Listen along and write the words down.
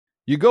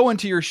You go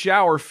into your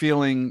shower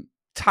feeling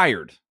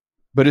tired,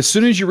 but as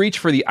soon as you reach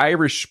for the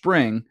Irish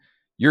Spring,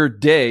 your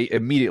day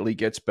immediately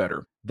gets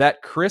better.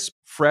 That crisp,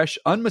 fresh,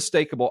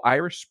 unmistakable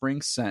Irish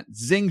Spring scent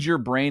zings your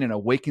brain and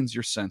awakens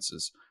your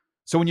senses.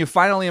 So when you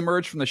finally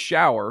emerge from the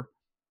shower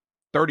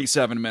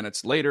 37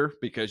 minutes later,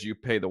 because you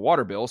pay the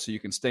water bill so you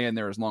can stay in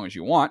there as long as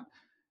you want,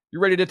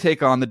 you're ready to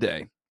take on the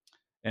day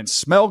and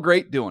smell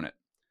great doing it.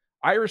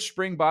 Irish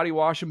Spring Body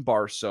Wash and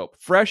Bar Soap.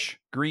 Fresh,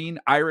 green,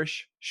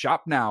 Irish.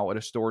 Shop now at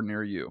a store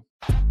near you.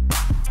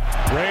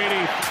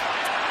 Brady,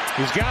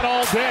 he's got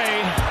all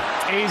day.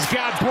 He's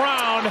got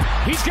Brown.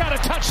 He's got a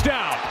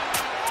touchdown.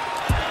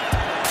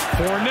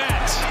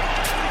 Fournette,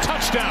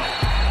 touchdown.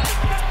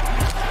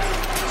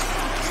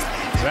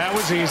 That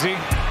was easy.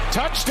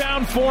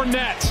 Touchdown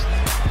Fournette.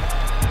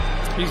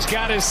 He's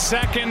got his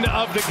second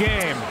of the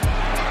game.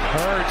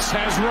 Hurts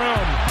has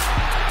room,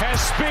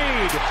 has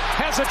speed,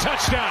 has a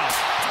touchdown.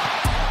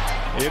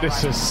 It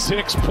is a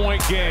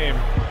 6-point game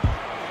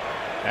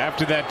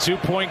after that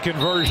 2-point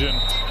conversion.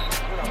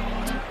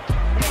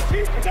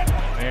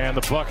 And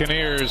the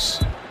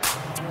Buccaneers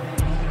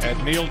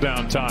at kneel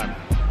down time.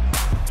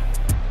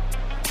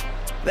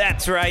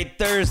 That's right,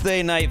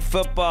 Thursday Night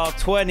Football,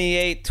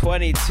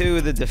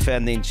 28-22. The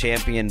defending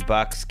champion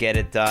Bucs get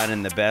it done,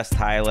 and the best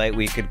highlight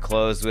we could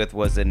close with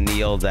was a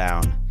kneel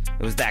down.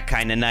 It was that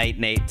kind of night,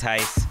 Nate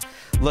Tice,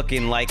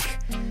 looking like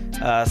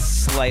a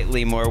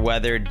slightly more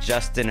weathered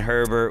Justin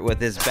Herbert with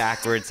his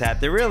backwards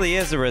hat. There really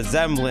is a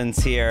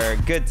resemblance here.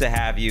 Good to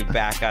have you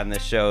back on the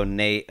show,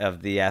 Nate,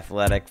 of the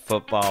Athletic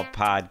Football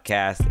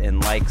Podcast.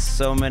 And like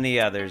so many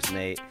others,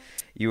 Nate,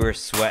 you were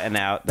sweating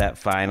out that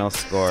final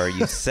score.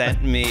 You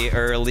sent me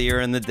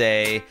earlier in the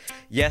day.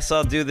 Yes,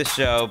 I'll do the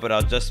show, but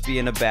I'll just be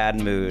in a bad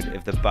mood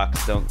if the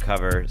Bucs don't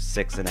cover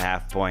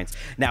 6.5 points.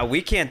 Now,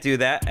 we can't do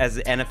that as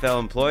NFL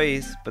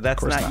employees, but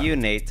that's not you,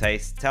 Nate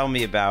Tice. Tell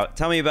me about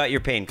your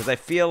pain, because I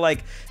feel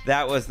like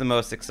that was the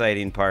most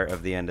exciting part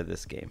of the end of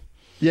this game.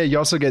 Yeah, you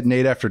also get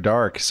Nate After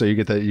Dark, so you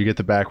get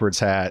the backwards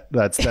hat.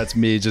 That's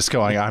me just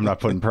going, I'm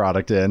not putting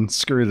product in.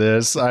 Screw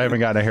this. I haven't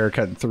gotten a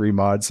haircut in 3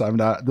 months.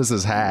 This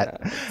is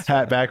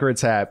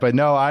backwards hat. But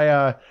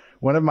no,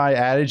 one of my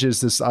adages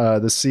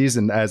this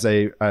season as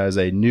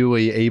a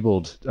newly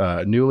enabled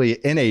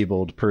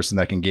person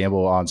that can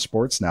gamble on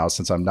sports now,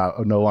 since I'm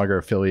no longer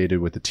affiliated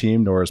with the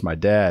team, nor is my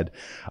dad.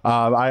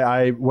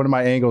 One of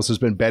my angles has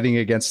been betting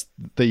against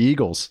the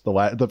Eagles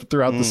throughout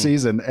the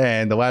season,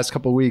 and the last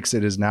couple of weeks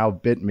it has now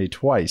bitten me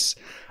twice.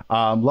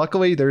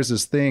 Luckily, there's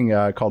this thing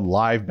called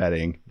live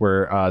betting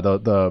where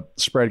the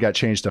spread got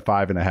changed to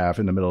 5.5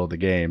 in the middle of the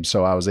game.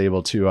 So I was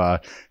able to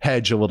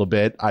hedge a little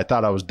bit. I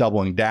thought I was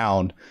doubling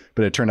down,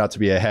 but it turned out to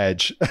be a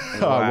hedge.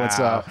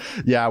 Wow.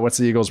 Once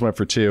the Eagles went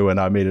for 2 and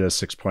I made it a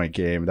 6-point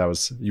game.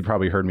 You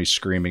probably heard me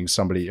screaming.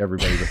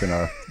 Everybody within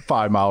a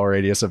 5-mile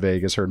radius of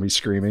Vegas heard me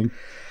screaming.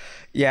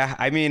 Yeah,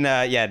 I mean,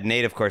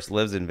 Nate, of course,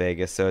 lives in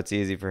Vegas, so it's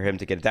easy for him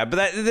to get it down.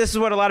 But this is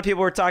what a lot of people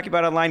were talking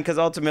about online, because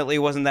ultimately it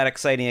wasn't that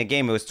exciting a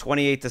game. It was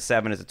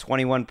 28-7. It's a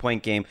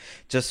 21-point game.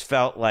 Just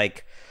felt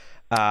like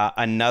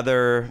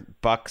another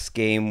Bucs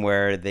game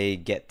where they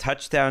get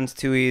touchdowns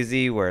too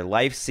easy, where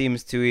life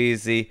seems too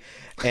easy.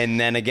 And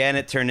then again,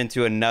 it turned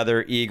into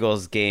another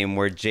Eagles game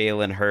where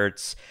Jalen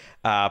Hurts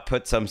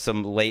put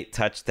some late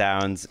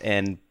touchdowns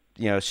and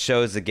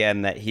shows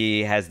again that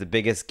he has the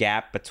biggest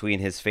gap between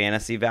his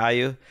fantasy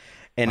value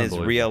and his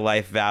real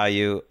life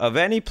value of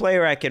any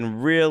player I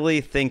can really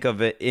think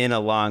of it in a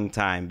long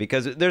time,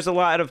 because there's a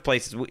lot of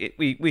places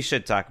we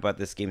should talk about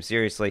this game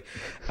seriously.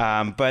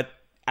 But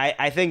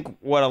I think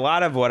what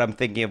I'm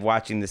thinking of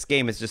watching this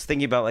game is just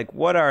thinking about, like,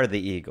 what are the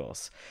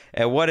Eagles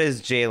and what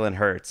is Jalen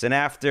Hurts? And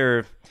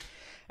after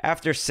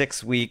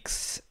 6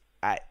 weeks,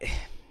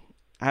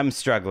 I'm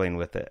struggling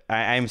with it.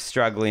 I'm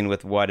struggling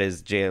with who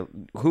is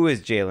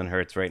Jalen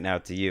Hurts right now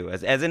to you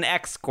as an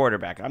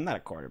ex-quarterback. I'm not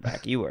a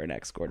quarterback. You were an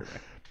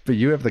ex-quarterback. But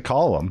you have the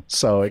column,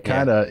 so it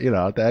kind of,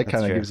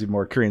 gives you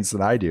more credence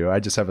than I do. I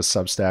just have a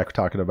Substack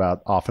talking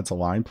about offensive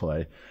line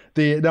play.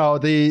 I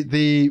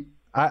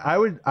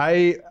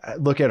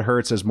look at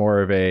Hurts as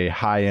more of a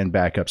high-end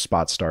backup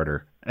spot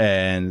starter,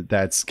 and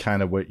that's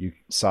kind of what you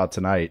saw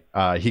tonight.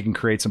 He can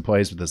create some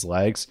plays with his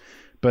legs,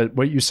 but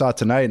what you saw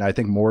tonight, and I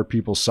think more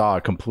people saw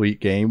a complete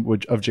game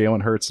of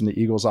Jalen Hurts in the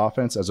Eagles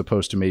offense, as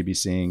opposed to maybe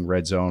seeing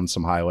red zone,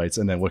 some highlights,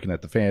 and then looking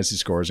at the fantasy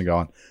scores and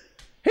going,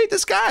 hey,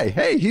 this guy,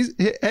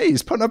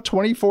 he's putting up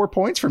 24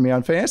 points for me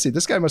on fantasy.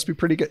 This guy must be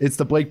pretty good. It's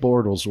the Blake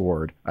Bortles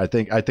award. I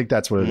think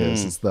that's what it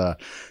is. It's the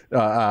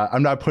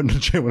I'm not putting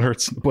Jalen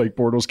Hurts in the Blake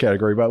Bortles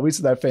category, but at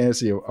least that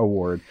fantasy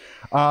award.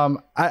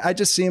 I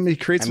just see him. He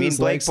creates.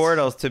 Blake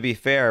Bortles, to be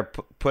fair,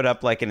 put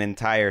up like an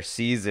entire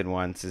season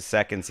once, his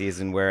second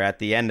season, where at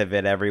the end of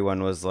it,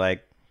 everyone was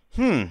like,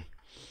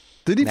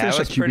 Did he finish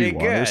like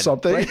QB1 or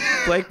something?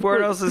 Blake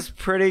Bortles is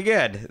pretty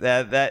good.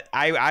 That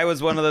I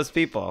was one of those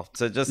people.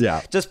 So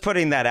just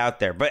putting that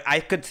out there. But I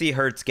could see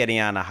Hurts getting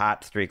on a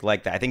hot streak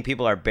like that. I think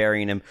people are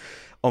burying him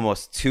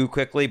almost too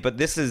quickly. But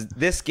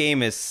this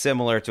game is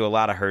similar to a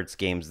lot of Hurts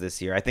games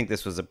this year. I think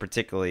this was a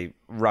particularly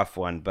rough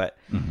one. But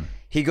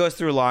he goes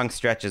through long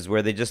stretches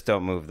where they just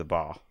don't move the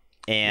ball.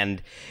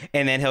 And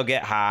then he'll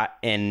get hot,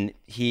 and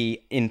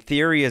he, in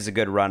theory, is a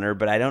good runner,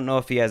 but I don't know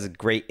if he has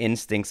great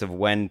instincts of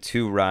when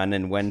to run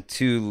and when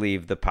to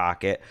leave the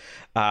pocket.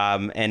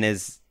 And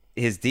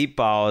his deep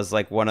ball is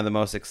like one of the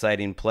most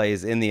exciting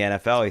plays in the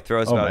NFL. He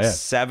throws about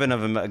 7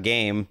 of them a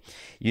game.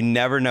 You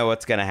never know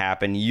what's going to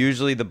happen.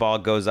 Usually the ball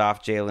goes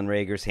off Jalen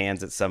Reagor's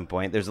hands at some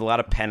point. There's a lot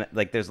of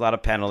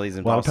penalties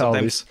involved.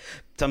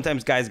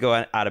 Sometimes guys go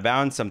out of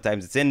bounds.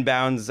 Sometimes it's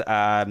inbounds.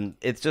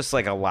 It's just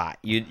like a lot.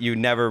 You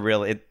never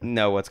really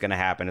know what's going to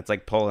happen. It's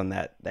like pulling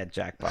that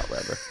jackpot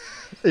lever.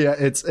 Yeah,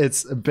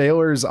 it's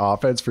Baylor's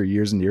offense for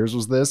years and years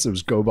was this. It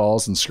was go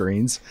balls and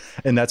screens,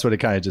 and that's what it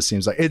kind of just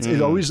seems like.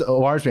 It always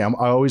alarms me. I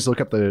always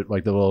look up the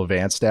little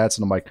advanced stats,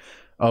 and I'm like,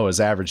 oh, his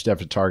average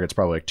depth of target's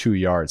probably like 2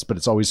 yards, but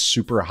it's always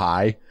super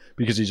high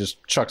because he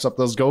just chucks up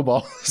those go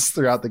balls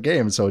throughout the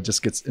game, so it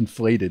just gets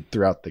inflated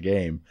throughout the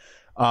game.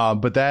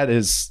 But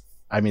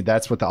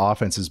that's what the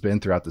offense has been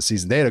throughout the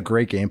season. They had a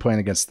great game plan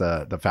against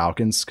the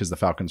Falcons because the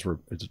Falcons were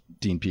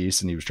Dean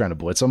Pease and he was trying to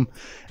blitz them.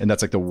 And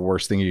that's like the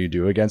worst thing you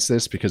do against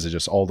this because it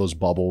just all those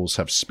bubbles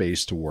have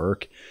space to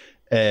work.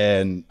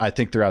 And I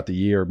think throughout the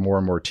year, more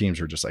and more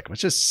teams were just like,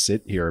 let's just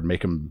sit here and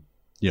make them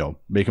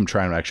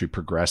try and actually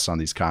progress on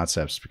these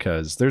concepts,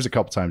 because there's a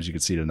couple times you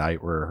could see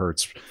tonight where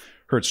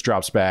Hurts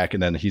drops back,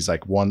 and then he's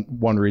like one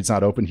read's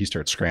not open, he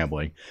starts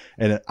scrambling.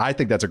 And I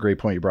think that's a great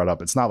point you brought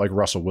up. It's not like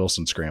Russell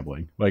Wilson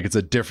scrambling. Like, it's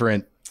a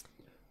different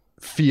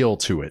feel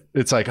to it.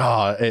 It's like,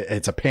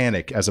 it's a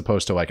panic as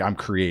opposed to like, I'm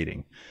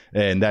creating.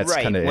 And that's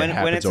kind of, it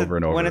happens over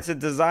and over. When it's a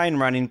design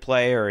running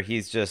play, or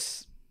he's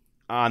just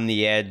on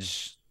the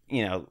edge,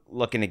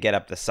 looking to get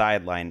up the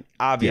sideline,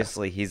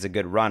 obviously he's a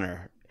good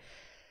runner.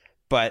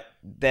 But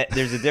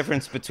there's a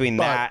difference between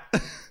that.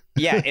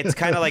 Yeah, it's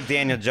kind of like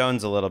Daniel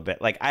Jones a little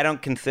bit. Like, I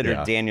don't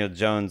consider Daniel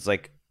Jones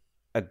like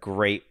a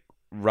great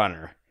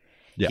runner.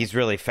 Yeah. He's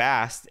really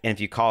fast, and if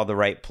you call the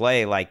right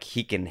play, like,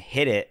 he can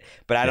hit it,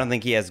 but I don't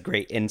think he has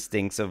great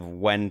instincts of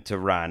when to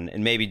run.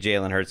 And maybe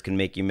Jalen Hurts can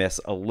make you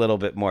miss a little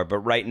bit more, but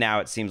right now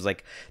it seems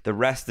like the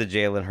rest of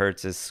Jalen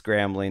Hurts is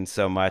scrambling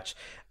so much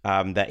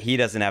that he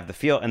doesn't have the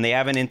feel, and they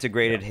haven't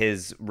integrated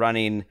his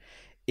running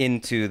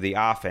into the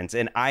offense.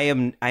 And I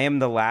am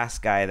the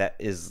last guy that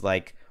is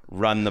like,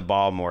 run the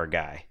ball more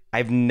guy.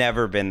 I've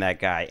never been that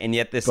guy. And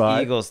yet this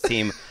Eagles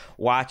team,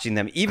 watching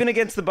them, even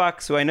against the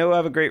Bucs, who I know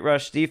have a great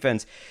rush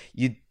defense,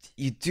 you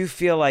do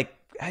feel like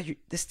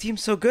this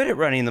team's so good at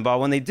running the ball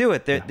when they do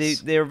it.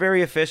 They're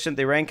very efficient.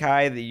 They rank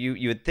high.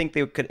 You would think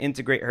they could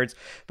integrate Hurts,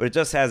 but it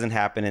just hasn't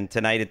happened. And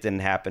tonight it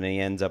didn't happen. And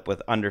he ends up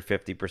with under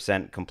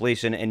 50%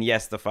 completion. And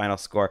yes, the final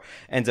score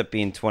ends up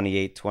being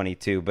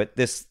 28-22. But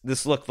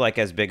this looked like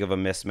as big of a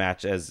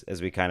mismatch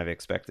as we kind of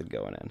expected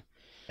going in.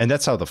 And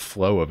that's how the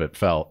flow of it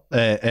felt.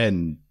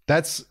 And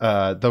that's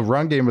the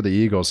run game of the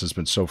Eagles has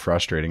been so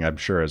frustrating, I'm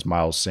sure, as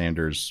Miles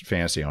Sanders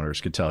fantasy owners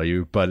could tell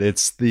you. But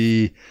it's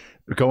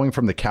going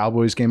from the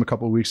Cowboys game a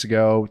couple of weeks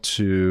ago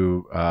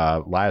to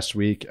last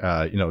week,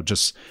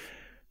 just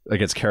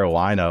against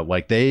Carolina,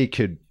 like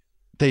they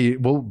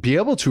will be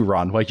able to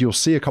run. Like, you'll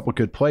see a couple of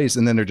good plays,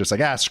 and then they're just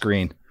like,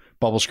 screen,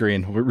 bubble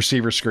screen,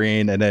 receiver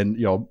screen, and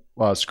then,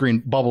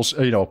 screen bubbles,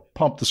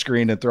 pump the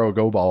screen and throw a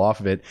go ball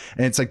off of it.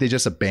 And it's like they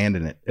just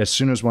abandon it. As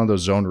soon as one of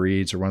those zone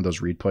reads or one of those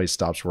read plays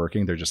stops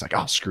working, they're just like,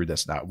 screw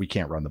this now. We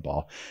can't run the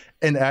ball.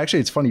 And actually,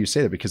 it's funny you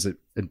say that, because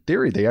in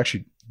theory, they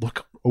actually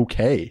look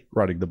okay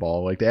running the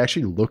ball. Like, they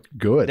actually look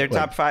good. They're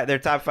top five. They're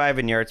top 5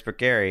 in yards per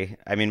carry.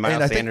 I mean,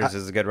 Miles Sanders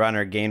is a good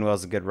runner.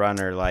 Gainwell's a good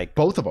runner. Like,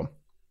 both of them.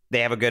 They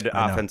have a good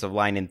offensive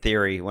line in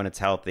theory when it's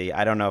healthy.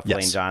 I don't know if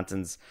Lane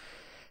Johnson's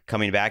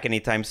coming back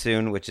anytime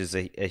soon, which is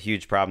a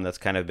huge problem that's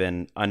kind of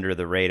been under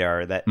the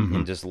radar, that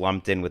and just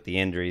lumped in with the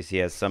injuries. He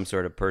has some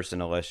sort of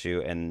personal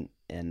issue, and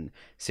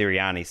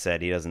Sirianni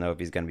said he doesn't know if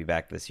he's going to be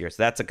back this year.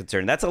 So that's a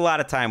concern. That's a lot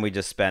of time we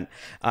just spent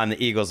on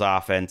the Eagles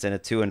offense and a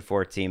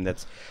 2-4 team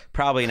that's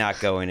probably not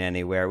going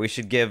anywhere. We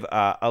should give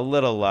a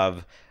little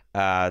love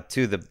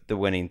to the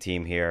winning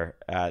team here.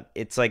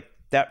 It's like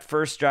that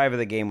first drive of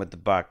the game with the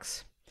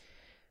Bucs,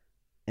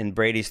 and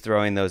Brady's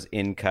throwing those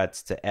in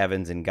cuts to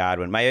Evans and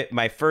Godwin.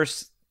 My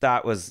first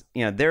thought was,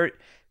 they're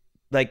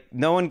like,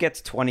 no one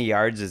gets 20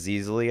 yards as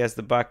easily as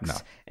the Bucs. No.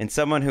 And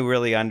someone who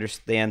really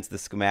understands the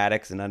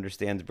schematics and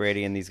understands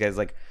Brady and these guys,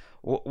 like,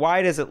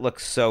 why does it look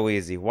so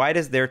easy? Why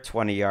does their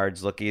 20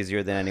 yards look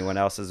easier than anyone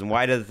else's? And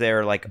why does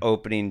their like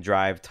opening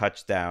drive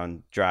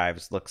touchdown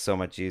drives look so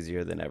much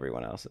easier than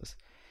everyone else's?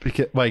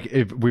 Because, like,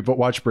 if we've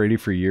watched Brady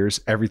for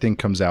years, everything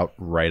comes out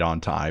right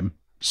on time.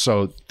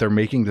 So they're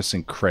making this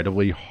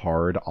incredibly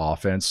hard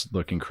offense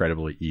look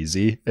incredibly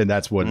easy. And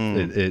that's what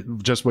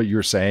just what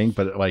you're saying.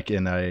 But like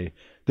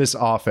this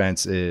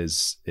offense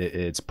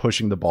it's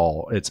pushing the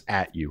ball. It's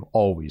at you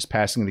always,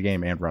 passing the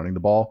game and running the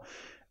ball.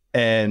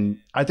 And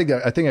I think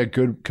a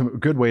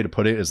good way to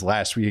put it is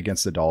last week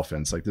against the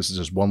Dolphins. Like, this is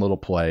just one little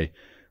play.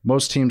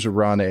 Most teams would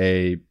run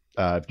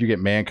if you get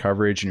man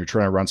coverage and you're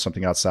trying to run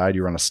something outside,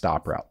 you run a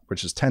stop route,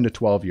 which is 10 to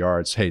 12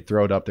 yards. Hey,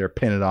 throw it up there,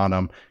 pin it on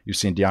them. You've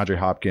seen DeAndre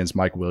Hopkins,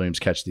 Mike Williams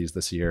catch these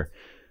this year.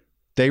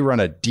 They run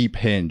a deep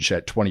hinge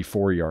at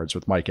 24 yards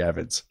with Mike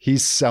Evans.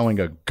 He's selling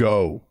a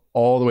go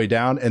all the way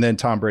down, and then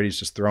Tom Brady's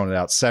just throwing it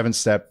out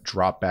 7-step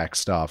drop back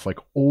stuff, like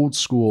old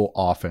school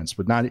offense,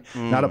 but not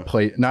a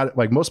play, not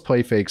like most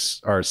play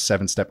fakes are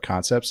 7-step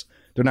concepts.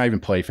 They're not even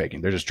play faking.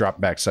 They're just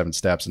dropping back 7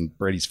 steps, and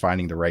Brady's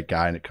finding the right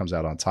guy, and it comes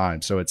out on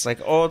time. So it's like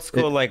old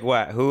school. Like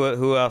what?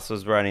 Who else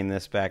was running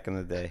this back in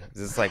the day?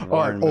 Is this like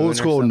Warren old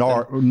school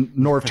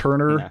Norv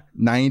Turner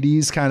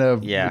 90s kind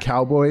of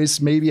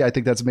Cowboys? Maybe I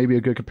think that's maybe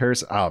a good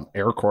comparison.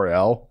 Air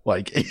Coryell,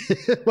 like,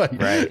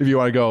 right. If you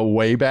want to go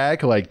way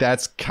back, like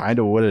that's kind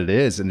of what it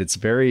is, and it's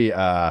very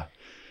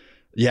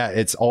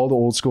it's all the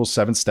old school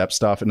 7-step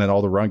stuff, and then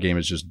all the run game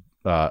is just.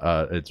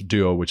 It's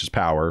duo, which is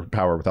power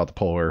without the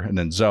polar, and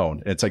then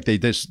zone. It's like they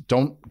just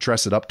don't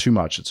dress it up too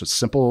much. It's a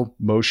simple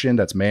motion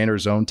that's man or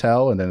zone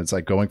tell, and then it's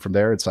like going from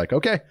there. It's like,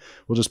 okay,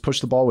 we'll just push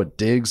the ball with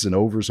digs and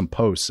overs and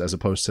posts as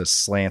opposed to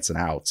slants and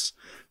outs.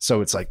 So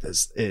it's like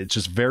this. It's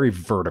just very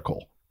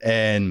vertical,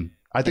 and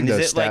I think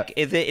is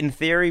it in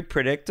theory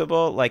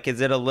predictable? Like, is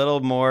it a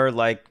little more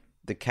like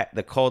the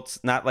Colts?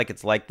 Not like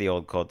it's like the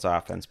old Colts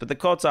offense, but the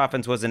Colts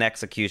offense was an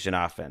execution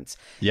offense.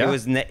 Yeah, it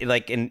was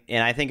like, and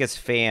I think as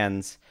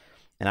fans.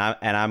 And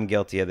I'm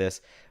guilty of this.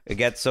 It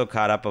gets so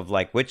caught up of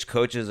like which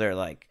coaches are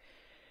like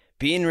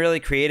being really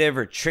creative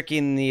or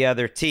tricking the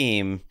other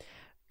team.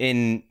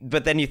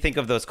 But then you think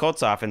of those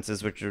Colts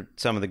offenses, which are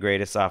some of the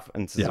greatest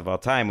offenses of all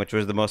time, which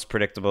was the most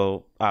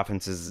predictable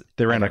offenses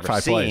they ran like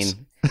 5 plays,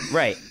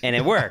 right? And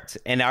it worked.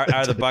 And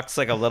are the Bucs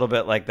like a little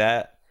bit like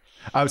that?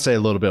 I would say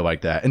a little bit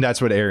like that, and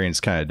that's what Arians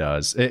kind of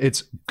does.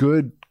 It's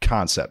good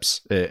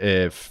concepts.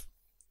 If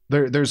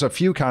There's a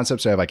few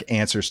concepts that have like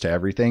answers to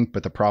everything,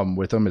 but the problem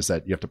with them is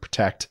that you have to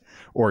protect,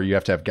 or you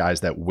have to have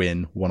guys that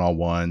win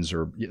one-on-ones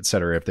or et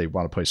cetera if they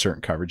want to play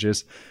certain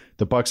coverages.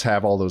 The Bucs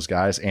have all those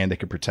guys and they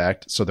can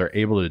protect, so they're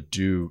able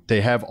to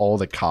they have all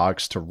the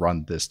cogs to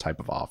run this type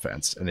of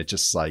offense. And it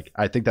just like,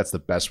 I think that's the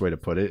best way to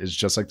put it, is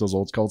just like those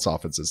old Colts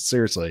offenses,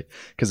 seriously,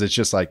 because it's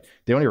just like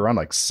they only run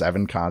like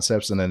 7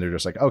 concepts, and then they're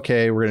just like,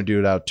 okay, we're gonna do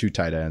it out 2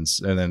 tight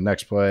ends, and then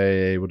next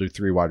play we'll do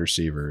 3 wide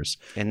receivers,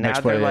 and now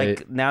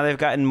now they've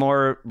gotten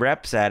more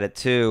reps at it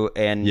too.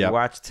 And you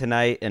watch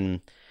tonight,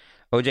 and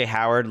OJ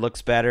Howard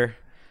looks better.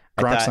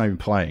 Gronk's not even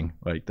playing.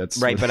 Like that's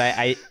right, but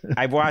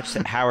I've watched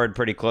Howard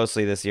pretty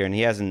closely this year, and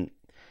he hasn't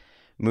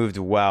moved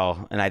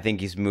well, and I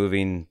think he's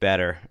moving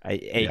better.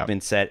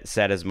 Aikman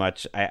said as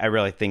much. I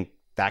really think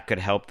that could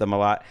help them a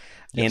lot.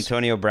 Yes.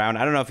 Antonio Brown,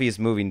 I don't know if he's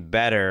moving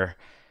better,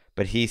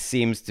 but he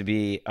seems to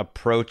be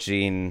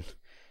approaching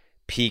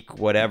peak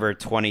whatever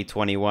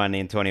 2021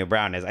 Antonio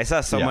Brown is. I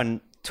saw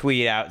someone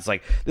tweet out, it's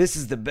like, this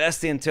is the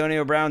best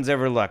Antonio Brown's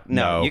ever looked.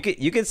 No.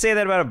 You could say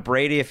that about a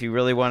Brady if you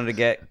really wanted to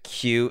get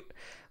cute.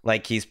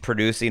 Like, he's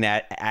producing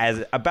at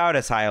as about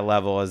as high a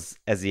level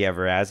as he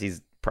ever has. He's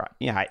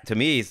to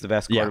me, he's the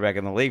best quarterback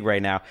in the league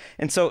right now.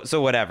 And so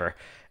whatever.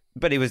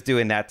 But he was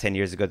doing that 10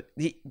 years ago.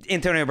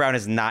 Antonio Brown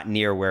is not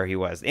near where he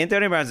was.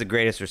 Antonio Brown is the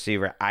greatest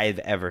receiver I've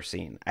ever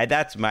seen.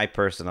 That's my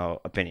personal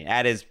opinion.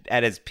 At his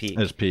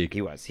peak.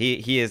 He was.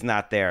 He is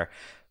not there.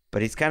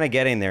 But he's kind of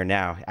getting there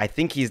now. I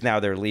think he's now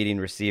their leading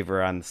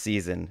receiver on the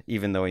season,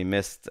 even though he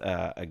missed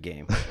a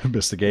game.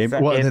 Missed a game?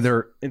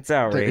 It's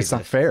outrageous. It's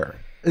not fair.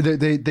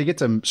 They get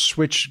to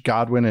switch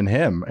Godwin and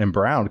him and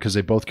Brown because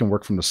they both can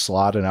work from the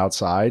slot and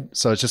outside.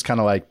 So it's just kind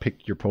of like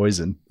pick your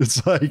poison.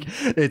 It's like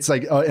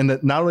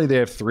and not only they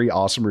have 3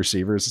 awesome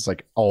receivers, it's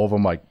like all of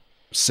them like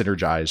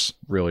synergize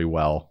really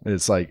well.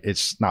 It's like,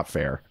 it's not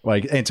fair.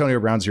 Like Antonio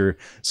Brown's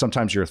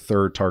sometimes your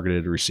 3rd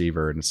targeted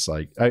receiver, and it's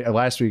like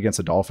last week against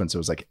the Dolphins it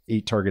was like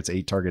 8 targets,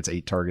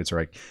 or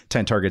like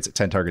 10 targets,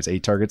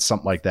 8 targets,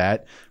 something like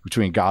that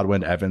between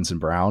Godwin, Evans, and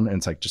Brown. And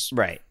it's like, just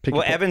right.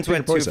 Evans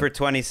went 2 for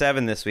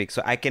 27 this week,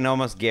 so I can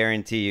almost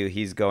guarantee you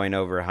he's going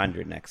over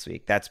 100 next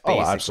week. That's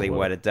basically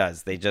what it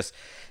does. They just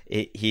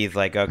he's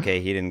like,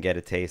 okay, he didn't get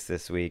a taste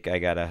this week, I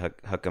gotta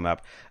hook him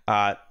up.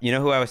 You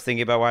know who I was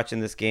thinking about watching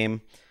this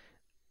game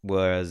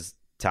was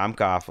Tom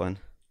Coughlin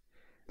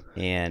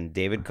and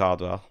David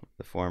Caldwell,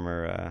 the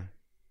former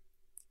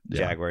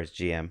Jaguars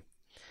GM.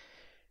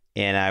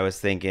 And I was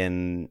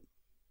thinking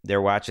they're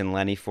watching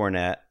Lenny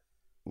Fournette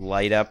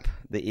light up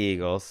the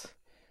Eagles,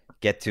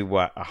 get to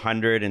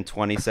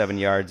 127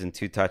 yards and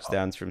 2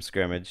 touchdowns from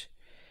scrimmage.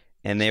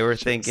 And they were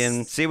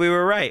thinking, see, we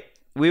were right.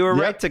 We were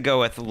right to go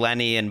with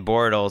Lenny and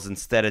Bortles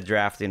instead of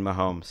drafting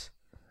Mahomes.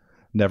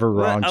 Never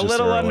wrong. A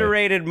little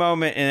underrated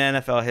moment in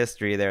NFL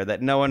history there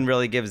that no one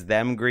really gives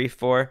them grief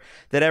for.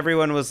 That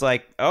everyone was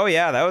like, "Oh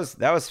yeah,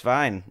 that was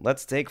fine.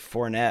 Let's take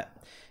Fournette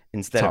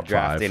instead of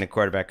drafting a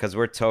quarterback because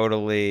we're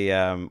totally in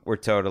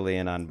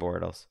on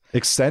Bortles."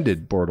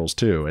 Extended Bortles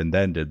too, and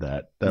then did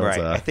that. That right.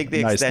 was I think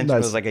the extension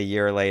was like a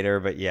year later,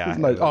 but yeah.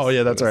 Nice.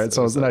 That's right.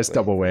 So it was a nice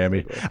double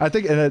whammy. I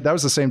think, and that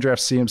was the same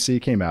draft CMC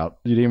came out.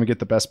 You didn't even get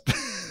the best.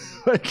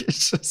 Like,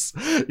 it's just,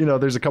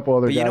 there's a couple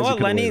other. But guys. You know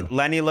what,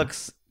 Lenny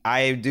looks.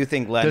 I do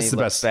think Lenny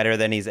looks better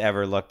than he's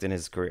ever looked in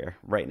his career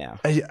right now.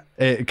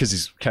 Because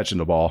he's catching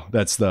the ball.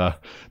 That's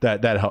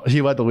that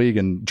he led the league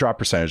in drop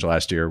percentage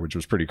last year, which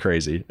was pretty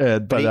crazy.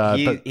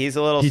 But he's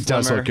a little. He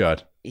does look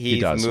good.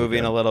 He's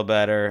moving a little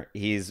better.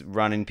 He's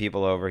running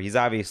people over. He's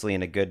obviously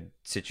in a good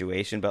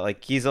situation, but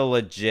like he's a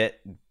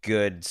legit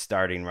good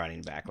starting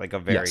running back, like a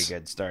very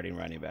good starting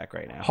running back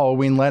right now.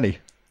 Halloween Lenny.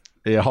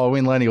 Yeah,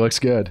 Halloween Lenny looks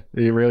good.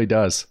 He really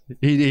does.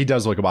 He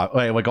does look about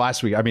like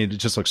last week. I mean, it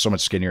just looks so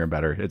much skinnier and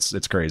better.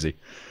 It's crazy.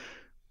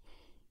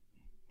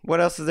 What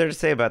else is there to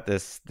say about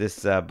this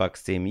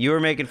Bucs team? You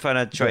were making fun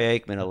of Troy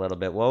Aikman a little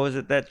bit. What was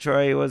it that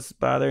Troy was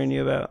bothering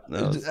you about?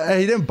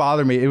 He didn't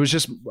bother me. It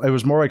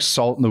was more like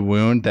salt in the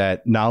wound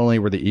that not only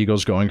were the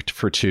Eagles going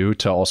for 2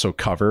 to also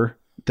cover,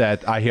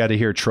 that I had to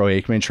hear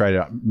Troy Aikman try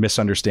to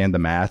misunderstand the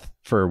math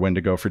for when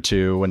to go for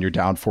 2 when you're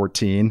down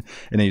 14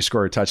 and then you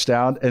score a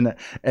touchdown. And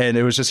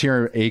it was just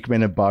hearing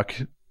Aikman and Buck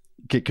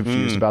get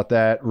confused about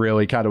that.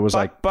 Really kind of was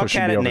Buck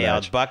pushing had me it over the nailed.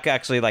 edge. Buck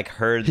actually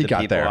heard the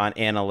people there on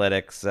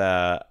analytics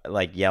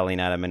like yelling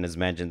at him in his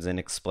mentions and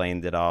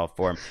explained it all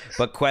for him.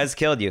 But Quez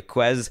killed you.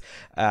 Quez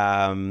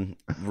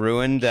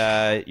ruined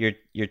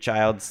your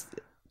child's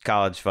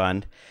college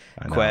fund.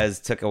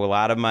 Quez took a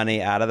lot of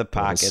money out of the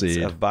pockets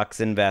of Bucs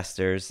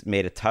investors,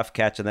 made a tough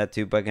catch on that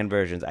 2-point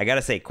conversions. I got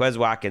to say, Quez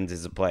Watkins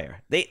is a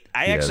player.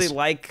 I actually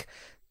like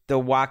the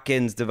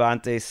Watkins,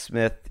 Devontae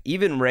Smith,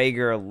 even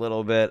Rager a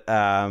little bit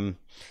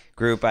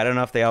group. I don't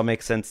know if they all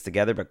make sense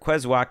together, but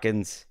Quez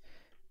Watkins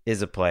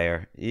is a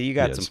player. You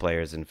got some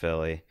players in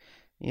Philly.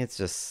 It's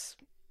just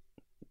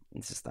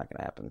not going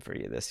to happen for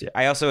you this year.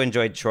 I also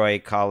enjoyed Troy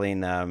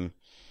calling.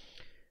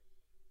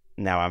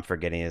 Now I'm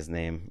forgetting his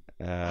name.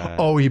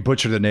 He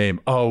butchered the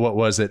name. Oh, what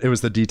was it? It was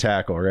the D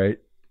tackle, right?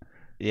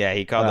 Yeah,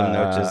 he called them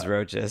Noches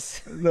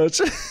Roaches.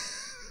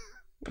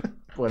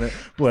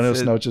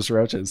 Buenos noches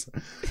roaches.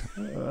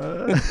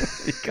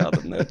 He called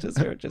them Noches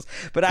Roaches.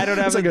 But I don't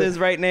have his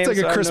right name.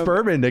 It's like a Chris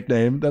Berman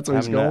nickname. That's what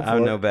he's going for.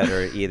 I'm no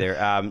better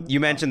either. You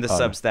mentioned the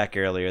Substack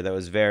earlier. That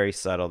was very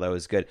subtle. That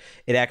was good.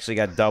 It actually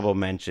got double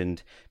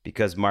mentioned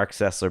because Mark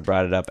Sessler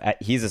brought it up.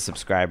 He's a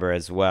subscriber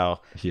as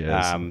well. He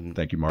is.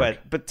 Thank you, Mark.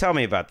 But tell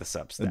me about the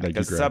Substack.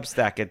 Because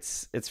Substack,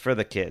 it's for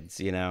the kids,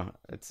 you know?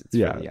 It's for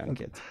the young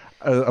kids.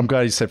 I'm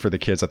glad you said for the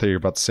kids. I thought you were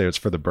about to say it's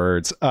for the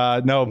birds.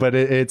 No, but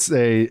it's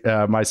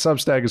my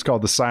Substack is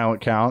called The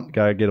Silent Count.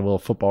 Got to get a little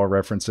football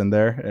reference in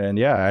there. And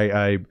yeah,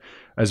 I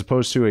as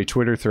opposed to a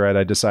Twitter thread,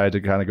 I decided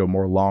to kind of go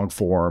more long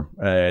form.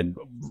 And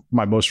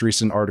my most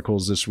recent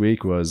articles this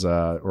week was,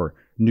 or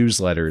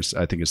newsletters,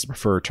 I think is the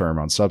preferred term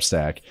on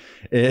Substack,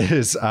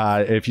 is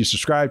if you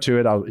subscribe to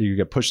it, you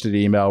get pushed to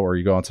the email or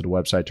you go onto the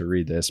website to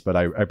read this. But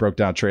I broke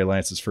down Trey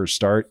Lance's first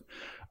start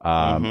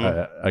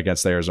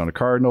against the Arizona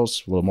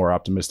Cardinals. A little more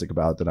optimistic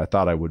about it than I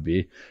thought I would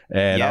be.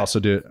 And I've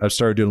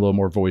started doing a little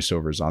more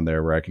voiceovers on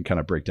there where I can kind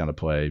of break down a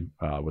play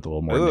with a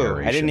little more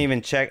narration. I didn't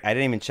even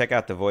check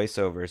out the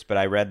voiceovers, but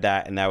I read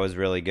that and that was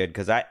really good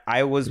because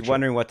I was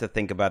wondering what to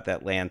think about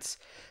that Lance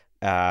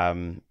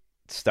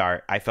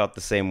start. I felt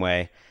the same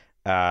way.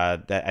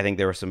 That I think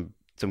there were some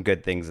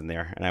good things in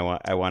there, and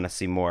I want to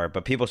see more.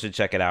 But people should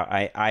check it out.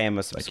 I am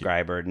a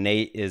subscriber.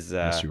 Nate is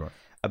yes, you are.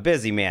 A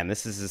busy man.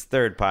 This is his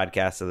 3rd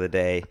podcast of the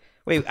day.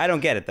 Wait, I don't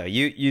get it though.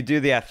 You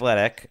do The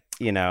Athletic,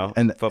 you know,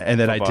 and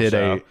then I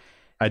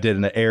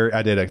did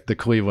the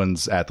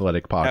Cleveland's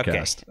Athletic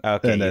podcast.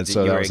 Okay. And then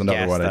so that was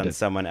another one I did.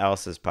 Someone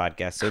else's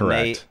podcast. So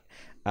correct.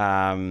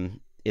 Nate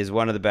is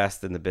one of the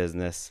best in the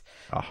business.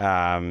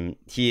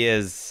 He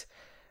is.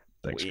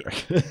 Thanks,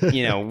 Greg.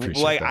 You know,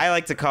 like I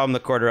like to call him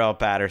the Cordarrelle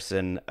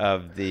Patterson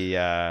of the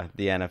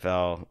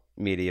NFL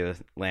media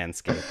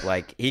landscape.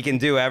 Like he can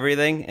do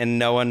everything and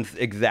no one's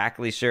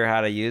exactly sure how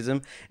to use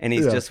him, and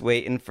he's just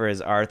waiting for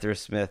his Arthur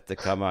Smith to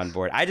come on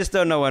board. I just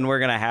don't know when we're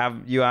gonna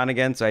have you on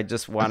again, so I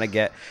just want to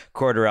get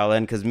Cordarrelle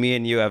in because me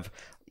and you have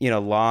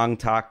long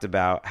talked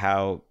about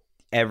how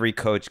every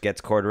coach gets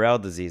Cordarrelle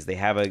disease. They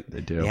have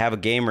a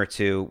game or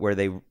two where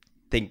they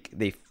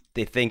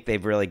think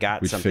they've really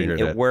got something.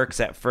 It works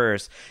at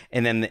first,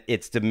 and then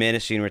it's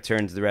diminishing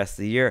returns the rest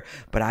of the year.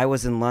 But I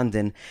was in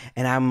London,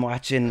 and I'm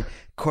watching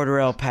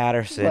Cordarrelle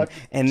Patterson,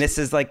 and this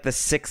is like the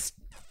 6th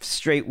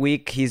straight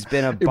week he's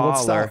been a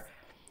baller,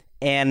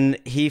 and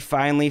he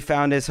finally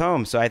found his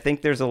home. So I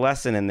think there's a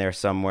lesson in there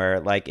somewhere.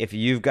 Like if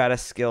you've got a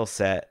skill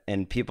set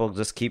and people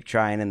just keep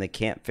trying and they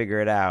can't figure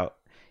it out,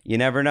 you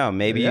never know.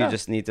 Maybe you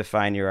just need to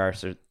find your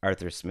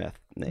Arthur Smith.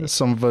 Nate.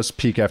 Some of us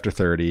peak after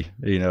 30.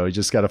 You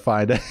just got to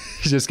find it.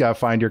 You just got to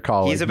find your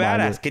colleague. He's a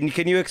badass.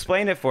 Can you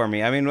explain it for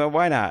me? I mean,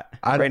 why not?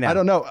 I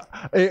don't know.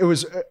 It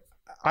was.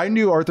 I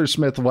knew Arthur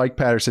Smith, like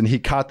Patterson. He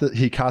caught the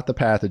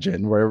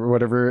pathogen,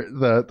 whatever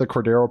the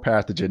Cordarrelle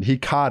pathogen. He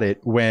caught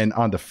it when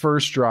on the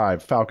first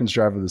drive, Falcons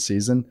drive of the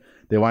season,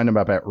 they lined him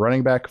up at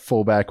running back,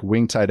 fullback,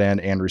 wing tight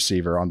end, and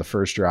receiver on the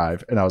first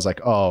drive. And I was like,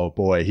 oh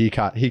boy, he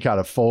caught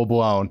a full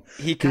blown.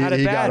 He caught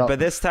it bad, but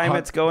this time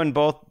it's going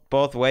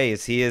both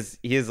ways. He is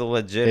a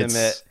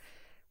legitimate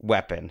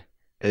weapon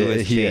who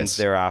has changed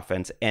their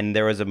offense. And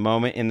there was a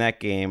moment in that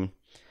game,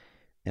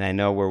 and I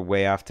know we're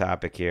way off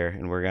topic here,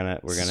 and we're gonna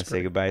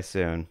say goodbye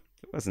soon.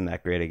 It wasn't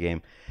that great a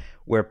game,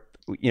 where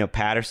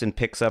Patterson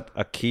picks up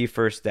a key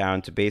first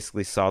down to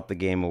basically salt the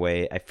game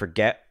away. I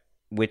forget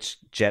which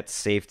Jets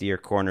safety or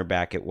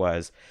cornerback it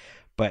was,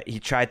 but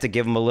he tried to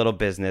give him a little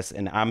business,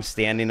 and I'm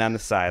standing on the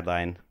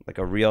sideline like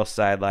a real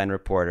sideline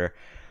reporter,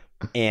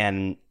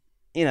 and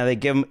he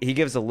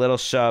gives a little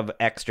shove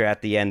extra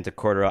at the end to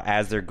Cordarrelle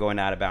as they're going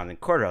out of bounds, and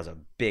Cordarrelle's a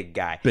big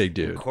guy, big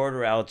dude. And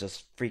Cordarrelle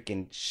just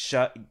freaking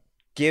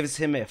gives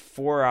him a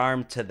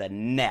forearm to the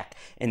neck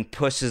and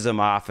pushes him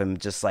off him,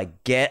 just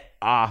like, get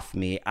off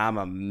me, I'm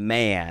a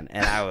man.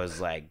 And I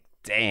was like,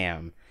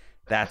 damn,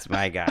 that's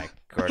my guy,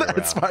 Cordarrelle.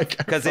 That's my guy.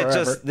 Because it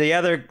just,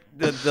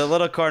 the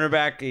little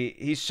cornerback,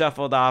 he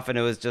shuffled off, and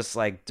it was just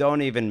like,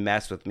 don't even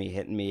mess with me,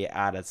 hitting me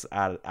out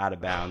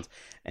of bounds.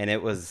 And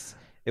it was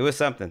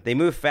something. They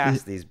move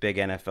fast, these big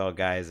NFL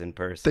guys in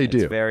person. They do.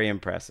 It's very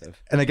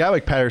impressive. And a guy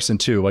like Patterson,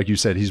 too, like you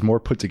said, he's more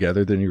put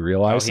together than you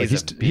realize. Oh,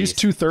 he's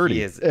 230.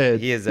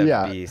 He is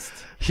a beast.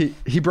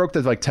 He broke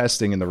the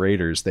testing in the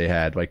Raiders. They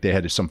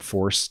had some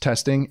force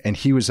testing, and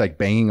he was like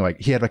banging, like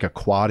he had like a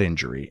quad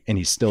injury, and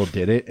he still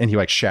did it, and he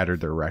like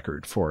shattered their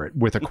record for it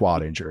with a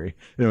quad injury.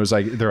 And it was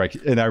like, they're like,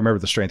 and I remember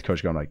the strength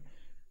coach going like,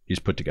 he's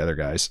put together,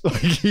 guys. Like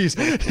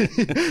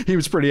he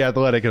was pretty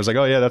athletic. I was like,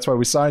 oh yeah, that's why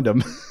we signed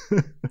him.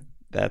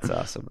 That's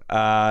awesome.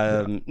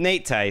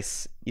 Nate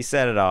Tice, you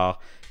said it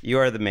all. You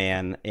are the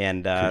man,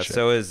 and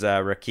so is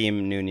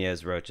Raheem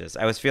Nunez-Roches.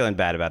 I was feeling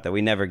bad about that.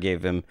 We never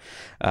gave him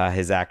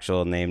his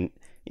actual name.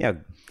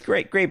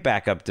 Great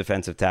backup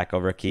defensive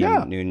tackle,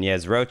 Raheem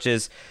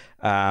Nunez-Roches,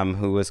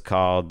 who was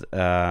called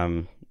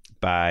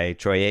by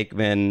Troy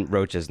Aikman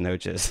Roaches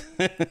Noches.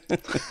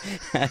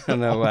 I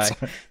don't know why.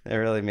 That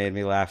really made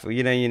me laugh. Well,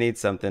 you need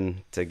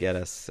something to get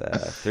us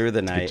through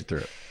the night. Get you through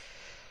it.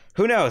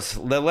 Who knows?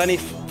 The Lenny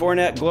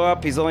Fournette glow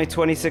up. He's only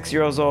 26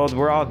 years old.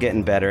 We're all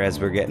getting better as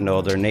we're getting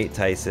older. Nate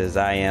Tice is.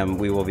 I am.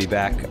 We will be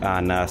back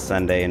on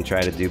Sunday and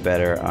try to do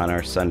better on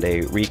our Sunday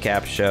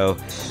recap show.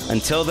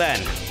 Until then,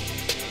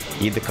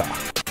 heed the call.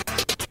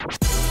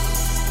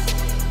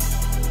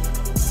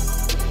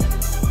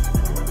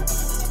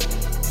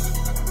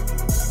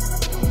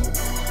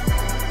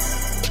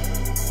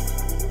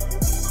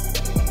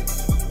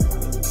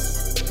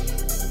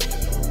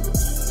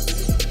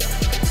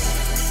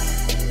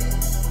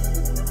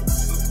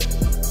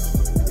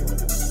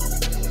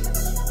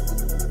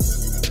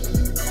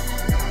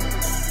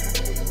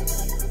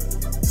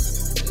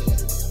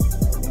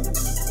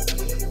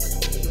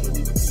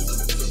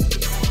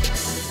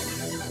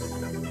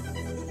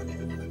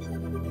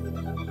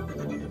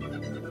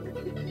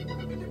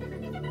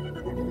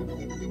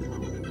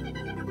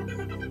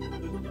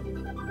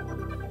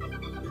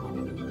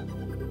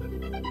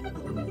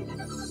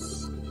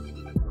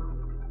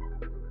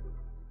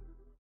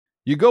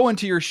 You go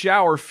into your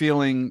shower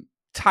feeling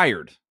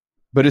tired,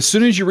 but as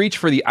soon as you reach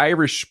for the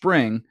Irish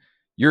Spring,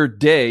 your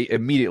day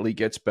immediately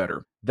gets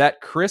better.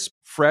 That crisp,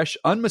 fresh,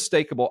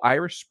 unmistakable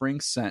Irish Spring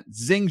scent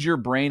zings your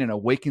brain and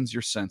awakens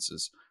your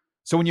senses.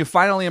 So when you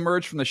finally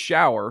emerge from the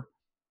shower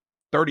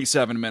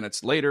 37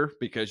 minutes later,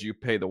 because you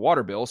pay the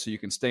water bill so you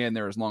can stay in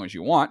there as long as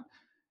you want,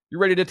 you're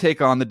ready to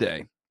take on the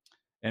day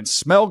and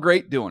smell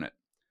great doing it.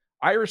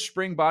 Irish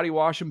Spring Body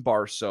Wash and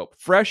Bar Soap.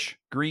 Fresh,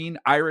 green,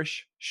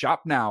 Irish.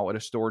 Shop now at a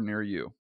store near you.